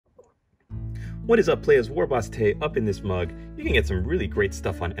What is up, players? Warboss Tay up in this mug. You can get some really great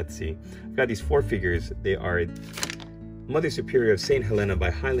stuff on Etsy. I've got these 4 figures. They are Mother Superior of St. Helena by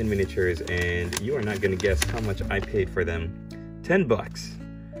Highland Miniatures, and you are not going to guess how much I paid for them.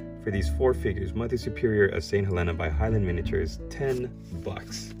 $10 for these 4 figures. Mother Superior of St. Helena by Highland Miniatures,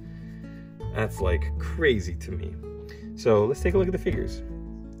 $10. That's like crazy to me. So let's take a look at the figures.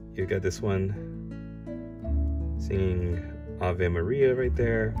 You've got this one singing Ave Maria right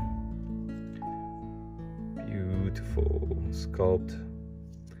there. Beautiful sculpt.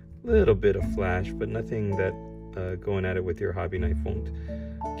 Little bit of flash, but nothing that going at it with your hobby knife won't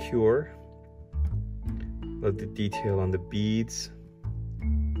cure. Love the detail on the beads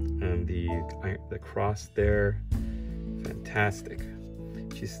and the cross there. Fantastic.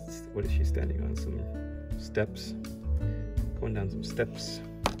 What is she standing on? Some steps. Going down some steps.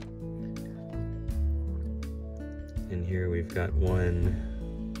 And here we've got one.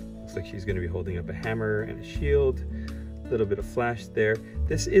 Looks like she's going to be holding up a hammer and a shield. A little bit of flash there.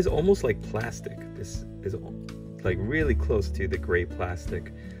 This is almost like plastic. This is like really close to the gray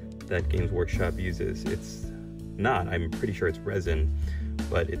plastic that Games Workshop uses. It's not. I'm pretty sure it's resin,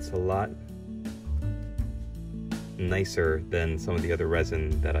 but it's a lot nicer than some of the other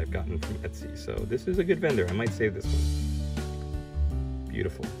resin that I've gotten from Etsy. So this is a good vendor. I might save this one.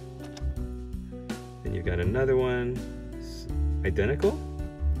 Beautiful. Then you've got another one. It's identical.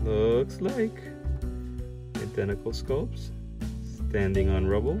 Looks like identical sculpts. Standing on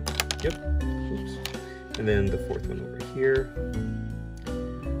rubble. Yep. Oops. And then the 4th one over here.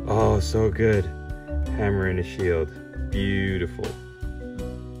 Oh, so good. Hammer and a shield. Beautiful.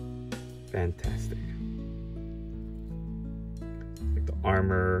 Fantastic. Like the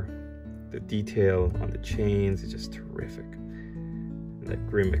armor, the detail on the chains is just terrific. And that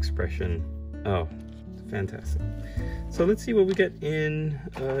grim expression. Oh, fantastic. So let's see what we get in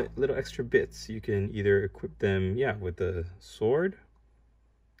little extra bits. You can either equip them, with the sword.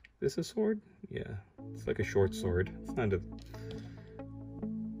 Is this a sword? Yeah, it's like a short sword. It's not a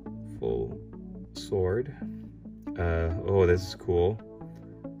full sword. Oh, this is cool.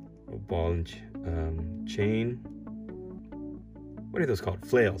 A ball and chain. What are those called?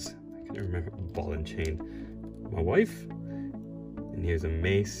 Flails. I can't remember. Ball and chain. My wife. And here's a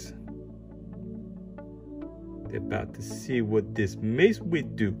mace. They're about to see what this mace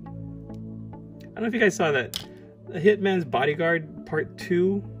would do. I don't know if you guys saw that. The Hitman's Bodyguard Part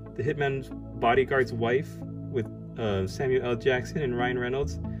 2. The Hitman's Bodyguard's Wife with Samuel L. Jackson and Ryan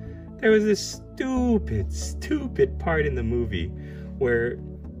Reynolds. There was this stupid part in the movie where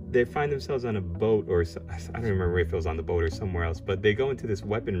they find themselves on a boat, or I don't remember if it was on the boat or somewhere else, but they go into this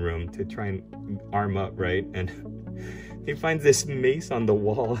weapon room to try and arm up, right? And he finds this mace on the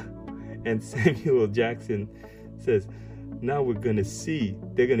wall, and Samuel L. Jackson says, now we're gonna see,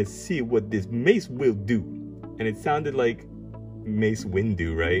 they're gonna see what this mace will do. And it sounded like Mace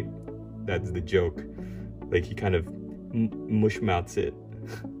Windu, right? That's the joke. Like he kind of mush mouths it.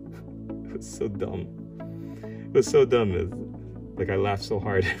 It was so dumb. It was so dumb. Like I laughed so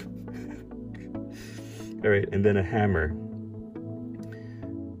hard. All right, and then a hammer.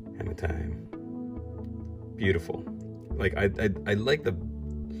 Hammer time. Beautiful. Like I like the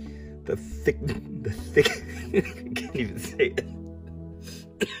thick. I can't even say it.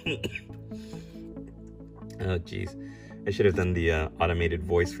 Oh geez, I should have done the automated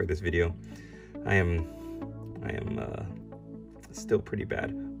voice for this video. I am still pretty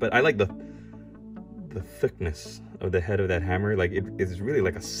bad, but I like the thickness of the head of that hammer. Like it is really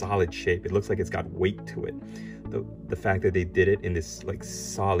like a solid shape. It looks like it's got weight to it. The fact that they did it in this like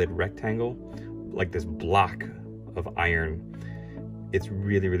solid rectangle, like this block of iron, it's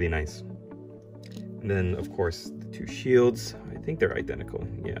really, really nice. And then of course the 2 shields, I think they're identical.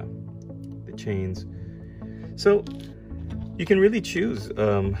 Yeah, the chains. So you can really choose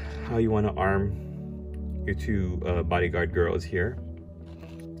how you want to arm your 2 bodyguard girls here.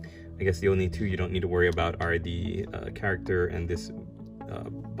 I guess the only 2 you don't need to worry about are the character and this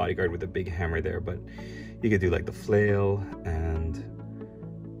bodyguard with a big hammer there, but you could do like the flail, and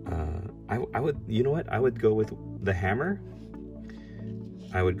I would, you know what, I would go with the hammer.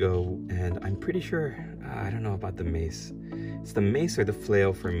 I would go, and I'm pretty sure, I don't know about the mace. It's the mace or the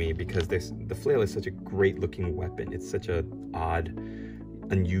flail for me, because the flail is such a great looking weapon. It's such a odd,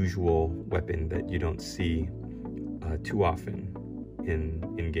 unusual weapon that you don't see too often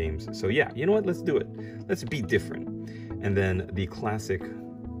in games. So yeah, you know what, let's do it. Let's be different. And then the classic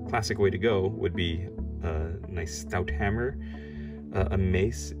way to go would be a nice stout hammer. A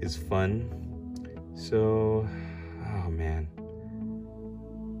mace is fun. So, oh man,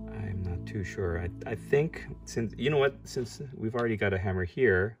 I'm not too sure. I think since, you know what, since we've already got a hammer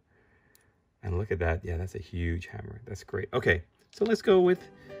here, And look at that. Yeah, that's a huge hammer. That's great. Okay, so let's go with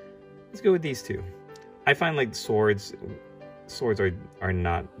these two. I find like swords are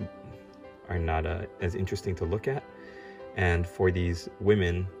not as interesting to look at. And for these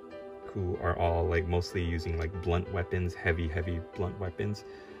women who are all like mostly using like blunt weapons, heavy blunt weapons,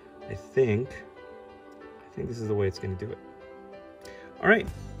 I think this is the way it's going to do it. All right,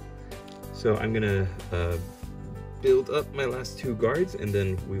 so I'm gonna build up my last two guards, and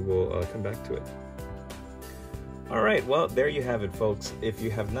then we will come back to it. All right, well, there you have it, folks. If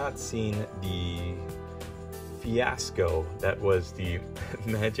you have not seen the fiasco that was the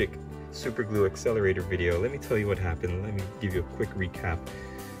magic super glue accelerator video, let me tell you what happened. Let me give you a quick recap.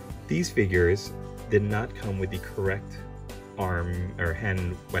 These figures did not come with the correct arm or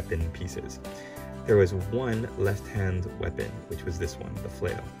hand weapon pieces. There was one left hand weapon, which was this one, the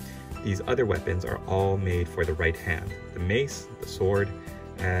flail. These other weapons are all made for the right hand: the mace, the sword,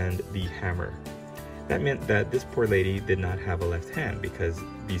 and the hammer. That meant that this poor lady did not have a left hand because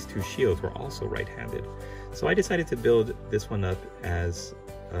these two shields were also right-handed. So I decided to build this one up as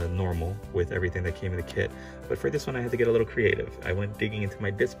normal with everything that came in the kit. But for this one, I had to get a little creative. I went digging into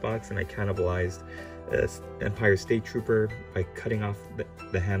my bits box and I cannibalized Empire State Trooper by cutting off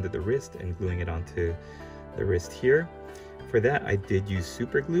the hand at the wrist and gluing it onto the wrist here. For that, I did use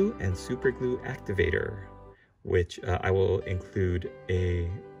super glue and super glue activator, which I will include a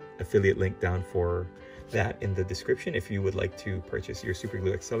affiliate link down for that in the description if you would like to purchase your super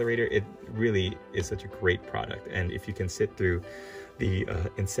glue accelerator. It really is such a great product, and if you can sit through the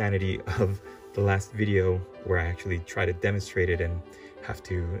insanity of the last video where I actually try to demonstrate it and have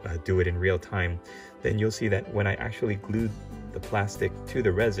to do it in real time, then you'll see that when I actually glued the plastic to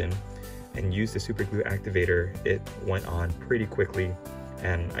the resin and used the super glue activator, it went on pretty quickly,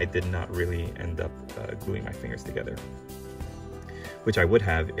 and I did not really end up gluing my fingers together, which I would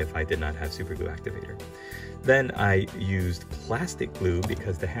have if I did not have super glue activator. Then I used plastic glue,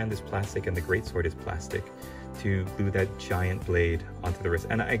 because the hand is plastic and the greatsword is plastic, to glue that giant blade onto the wrist.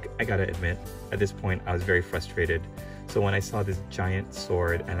 And I gotta admit, at this point I was very frustrated. So when I saw this giant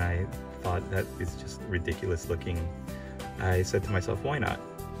sword and I thought that is just ridiculous looking, I said to myself, why not?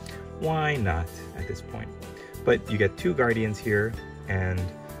 Why not at this point? But you get two guardians here, and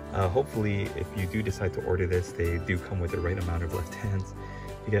hopefully if you do decide to order this, they do come with the right amount of left hands.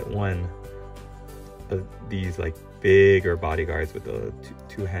 You get one of these like bigger bodyguards with a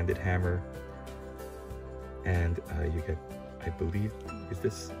two-handed hammer, and you get, I believe, is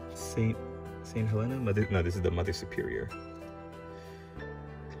this Saint Helena? No, this is the Mother Superior.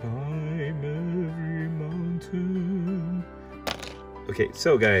 Climb every mountain. Okay,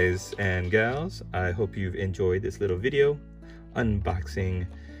 so guys and gals, I hope you've enjoyed this little video unboxing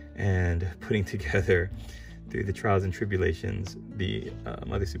and putting together, through the trials and tribulations, the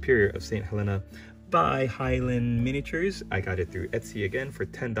Mother Superior of St. Helena by Highland Miniatures. I got it through Etsy again for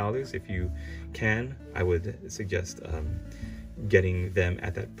 $10. If you can, I would suggest getting them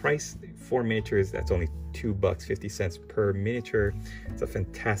at that price. 4 miniatures, that's only $2.50 per miniature. It's a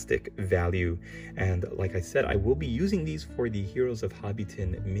fantastic value, and like I said, I will be using these for the Heroes of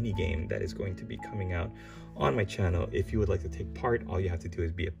Hobbiton minigame that is going to be coming out on my channel. If you would like to take part, all you have to do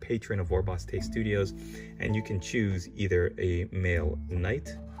is be a patron of Warboss Taste Studios, and you can choose either a male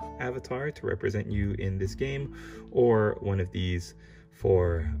knight avatar to represent you in this game, or one of these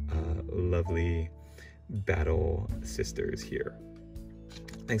for lovely battle sisters here.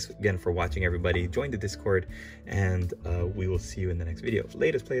 Thanks again for watching, everybody. Join the Discord, and we will see you in the next video.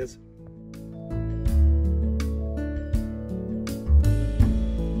 Latest, players.